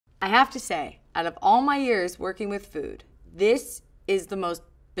I have to say, out of all my years working with food, this is the most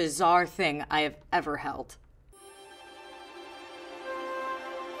bizarre thing I have ever held.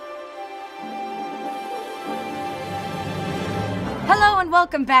 Hello and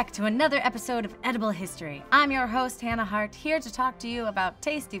welcome back to another episode of Edible History. I'm your host, Hannah Hart, here to talk to you about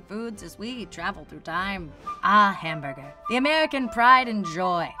tasty foods as we travel through time. Ah, hamburger, the American pride and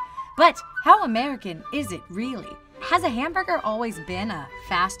joy. But how American is it really? Has a hamburger always been a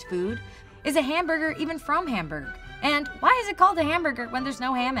fast food? Is a hamburger even from Hamburg? And why is it called a hamburger when there's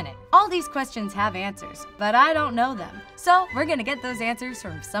no ham in it? All these questions have answers, but I don't know them. So we're gonna get those answers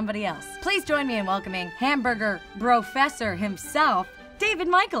from somebody else. Please join me in welcoming hamburger professor himself, David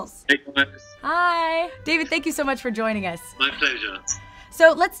Michaels. Hey, guys. Hi. David, thank you so much for joining us. My pleasure.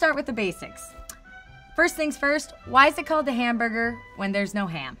 So let's start with the basics. First things first, why is it called a hamburger when there's no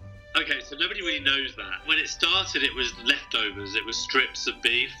ham? Okay, so nobody really knows that. When it started, it was leftovers. It was strips of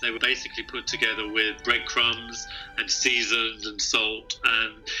beef. They were basically put together with breadcrumbs and seasoned and salt,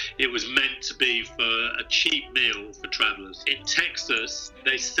 and it was meant to be for a cheap meal for travelers. In Texas,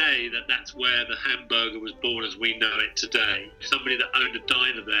 they say that that's where the hamburger was born as we know it today. Somebody that owned a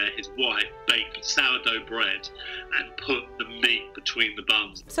diner there, his wife, baked sourdough bread and put the meat between the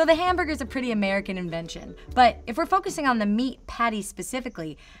buns. So the hamburger is a pretty American invention, but if we're focusing on the meat patty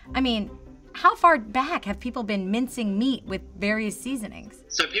specifically, I mean, how far back have people been mincing meat with various seasonings?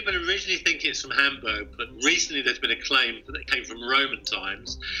 So people originally think it's from Hamburg, but recently there's been a claim that it came from Roman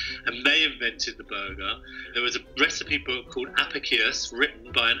times, and they invented the burger. There was a recipe book called Apicius,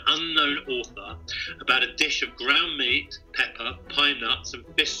 written by an unknown author, about a dish of ground meat, pepper, pine nuts, and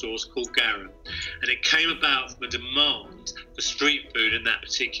fish sauce called garum. And it came about from a demand for street food in that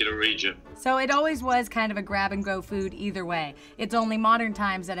particular region. So it always was kind of a grab-and-go food either way. It's only modern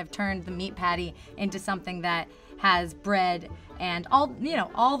times that have turned the meat patty into something that has bread and all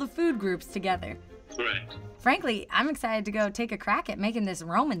the food groups together. Correct. Frankly, I'm excited to go take a crack at making this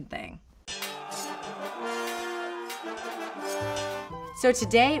Roman thing. So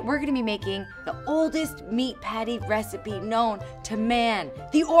today, we're gonna be making the oldest meat patty recipe known to man,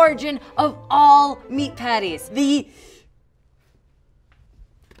 the origin of all meat patties, the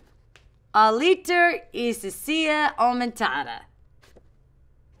Aliter Isacia aumentada.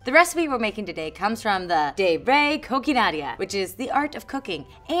 The recipe we're making today comes from the De Re Coquinaria, which is the art of cooking,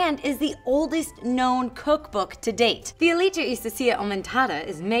 and is the oldest known cookbook to date. The Aliter Isacia aumentada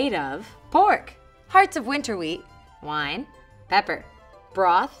is made of pork, hearts of winter wheat, wine, pepper,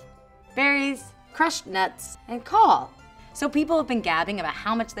 broth, berries, crushed nuts, and caul. So people have been gabbing about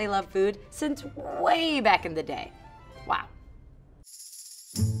how much they love food since way back in the day. Wow.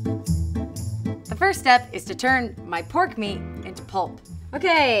 The first step is to turn my pork meat into pulp.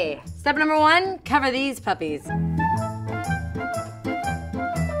 Okay, step number one, cover these puppies.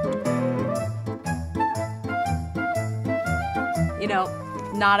 You know,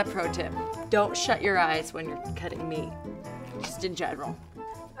 not a pro tip. Don't shut your eyes when you're cutting meat, just in general.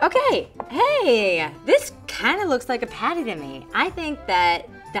 Okay, hey, this kind of looks like a patty to me. I think that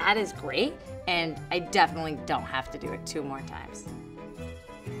is great, and I definitely don't have to do it 2 more times.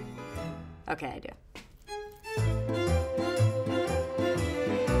 Okay, I do.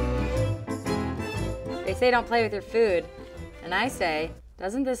 They say don't play with your food, and I say,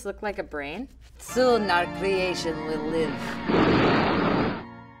 doesn't this look like a brain? Soon our creation will live.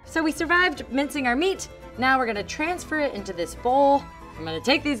 So we survived mincing our meat. Now we're gonna transfer it into this bowl. I'm gonna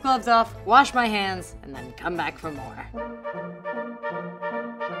take these gloves off, wash my hands, and then come back for more.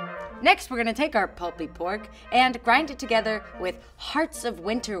 Next, we're gonna take our pulpy pork and grind it together with hearts of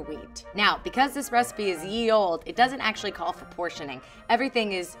winter wheat. Now, because this recipe is ye old, it doesn't actually call for portioning.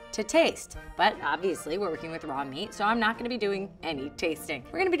 Everything is to taste, but obviously we're working with raw meat, so I'm not gonna be doing any tasting.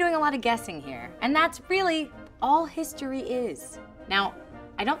 We're gonna be doing a lot of guessing here, and that's really all history is. Now,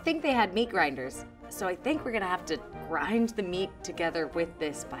 I don't think they had meat grinders, so I think we're gonna have to grind the meat together with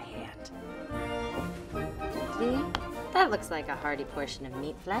this by hand. See? That looks like a hearty portion of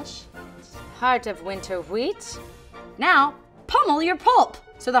meat flesh. Heart of winter wheat. Now, pummel your pulp.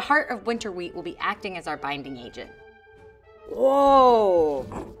 So the heart of winter wheat will be acting as our binding agent. Whoa,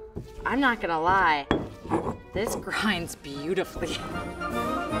 I'm not gonna lie, this grinds beautifully.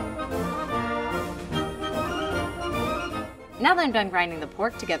 Now that I'm done grinding the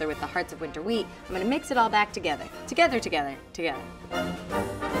pork together with the hearts of winter wheat, I'm gonna mix it all back together. Together.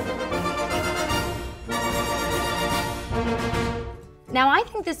 Now I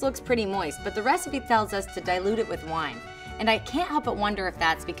think this looks pretty moist, but the recipe tells us to dilute it with wine. And I can't help but wonder if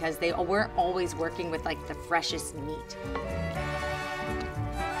that's because they weren't always working with like the freshest meat.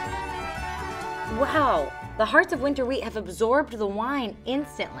 Wow, the hearts of winter wheat have absorbed the wine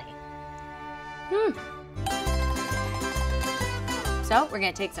instantly. So we're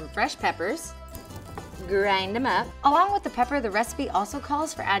gonna take some fresh peppers, grind them up. Along with the pepper, the recipe also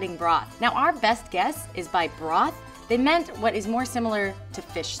calls for adding broth. Now our best guess is by broth, they meant what is more similar to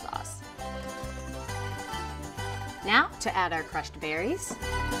fish sauce. Now to add our crushed berries.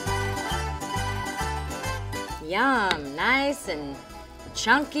 Yum, nice and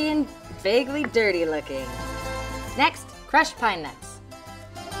chunky and vaguely dirty looking. Next, crushed pine nuts.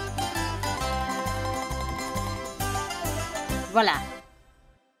 Voila.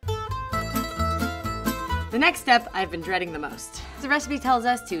 The next step I've been dreading the most. The recipe tells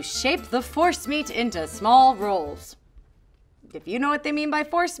us to shape the force meat into small rolls. If you know what they mean by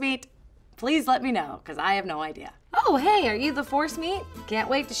force meat, please let me know, because I have no idea. Oh, hey, are you the force meat? Can't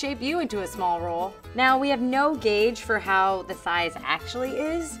wait to shape you into a small roll. Now, we have no gauge for how the size actually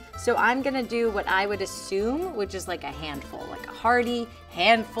is, so I'm gonna do what I would assume, which is like a handful, like a hearty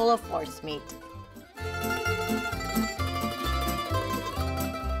handful of force meat.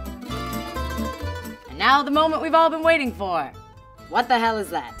 And now the moment we've all been waiting for. What the hell is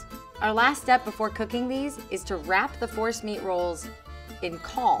that? Our last step before cooking these is to wrap the force meat rolls in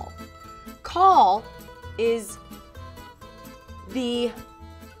caul. Caul is the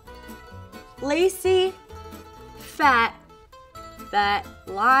lacy fat that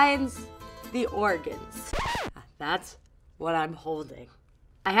lines the organs. That's what I'm holding.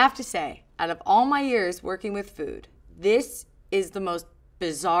 I have to say, out of all my years working with food, this is the most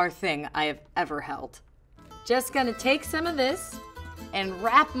bizarre thing I have ever held. Just gonna take some of this and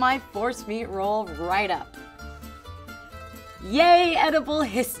wrap my force meat roll right up. Yay, edible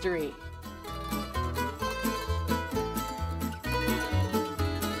history!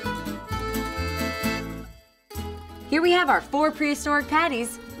 Here we have our 4 prehistoric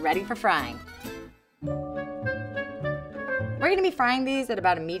patties ready for frying. We're gonna be frying these at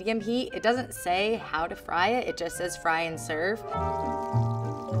about a medium heat. It doesn't say how to fry it, it just says fry and serve.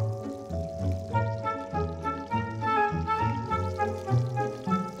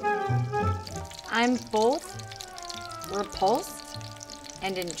 I'm both repulsed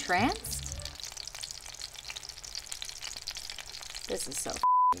and entranced. This is so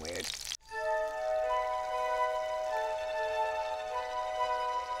weird.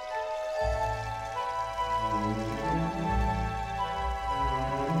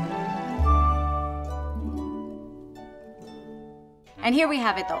 And here we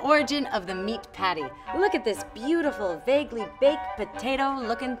have it, the origin of the meat patty. Look at this beautiful, vaguely baked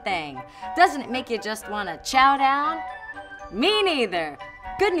potato-looking thing. Doesn't it make you just want to chow down? Me neither.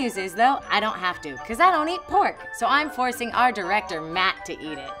 Good news is, though, I don't have to, because I don't eat pork. So I'm forcing our director, Matt, to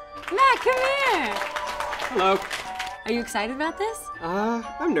eat it. Matt, come here. Hello. Are you excited about this?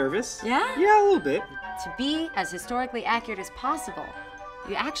 I'm nervous. Yeah? Yeah, a little bit. To be as historically accurate as possible,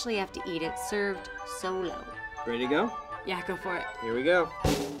 you actually have to eat it served solo. Ready to go? Yeah, go for it. Here we go.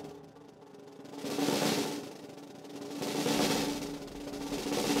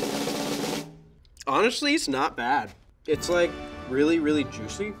 Honestly, it's not bad. It's like really, really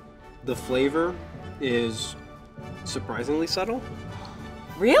juicy. The flavor is surprisingly subtle.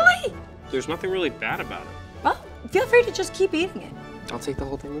 Really? There's nothing really bad about it. Well, feel free to just keep eating it. I'll take the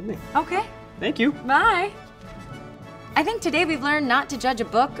whole thing with me. Okay. Thank you. Bye. I think today we've learned not to judge a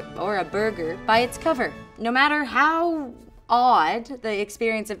book or a burger by its cover. No matter how odd the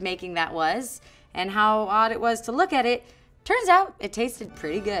experience of making that was, and how odd it was to look at it, turns out it tasted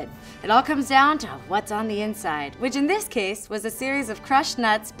pretty good. It all comes down to what's on the inside, which in this case was a series of crushed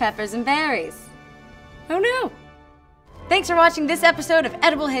nuts, peppers, and berries. Who knew? Thanks for watching this episode of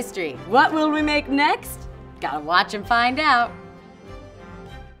Edible History. What will we make next? Gotta watch and find out.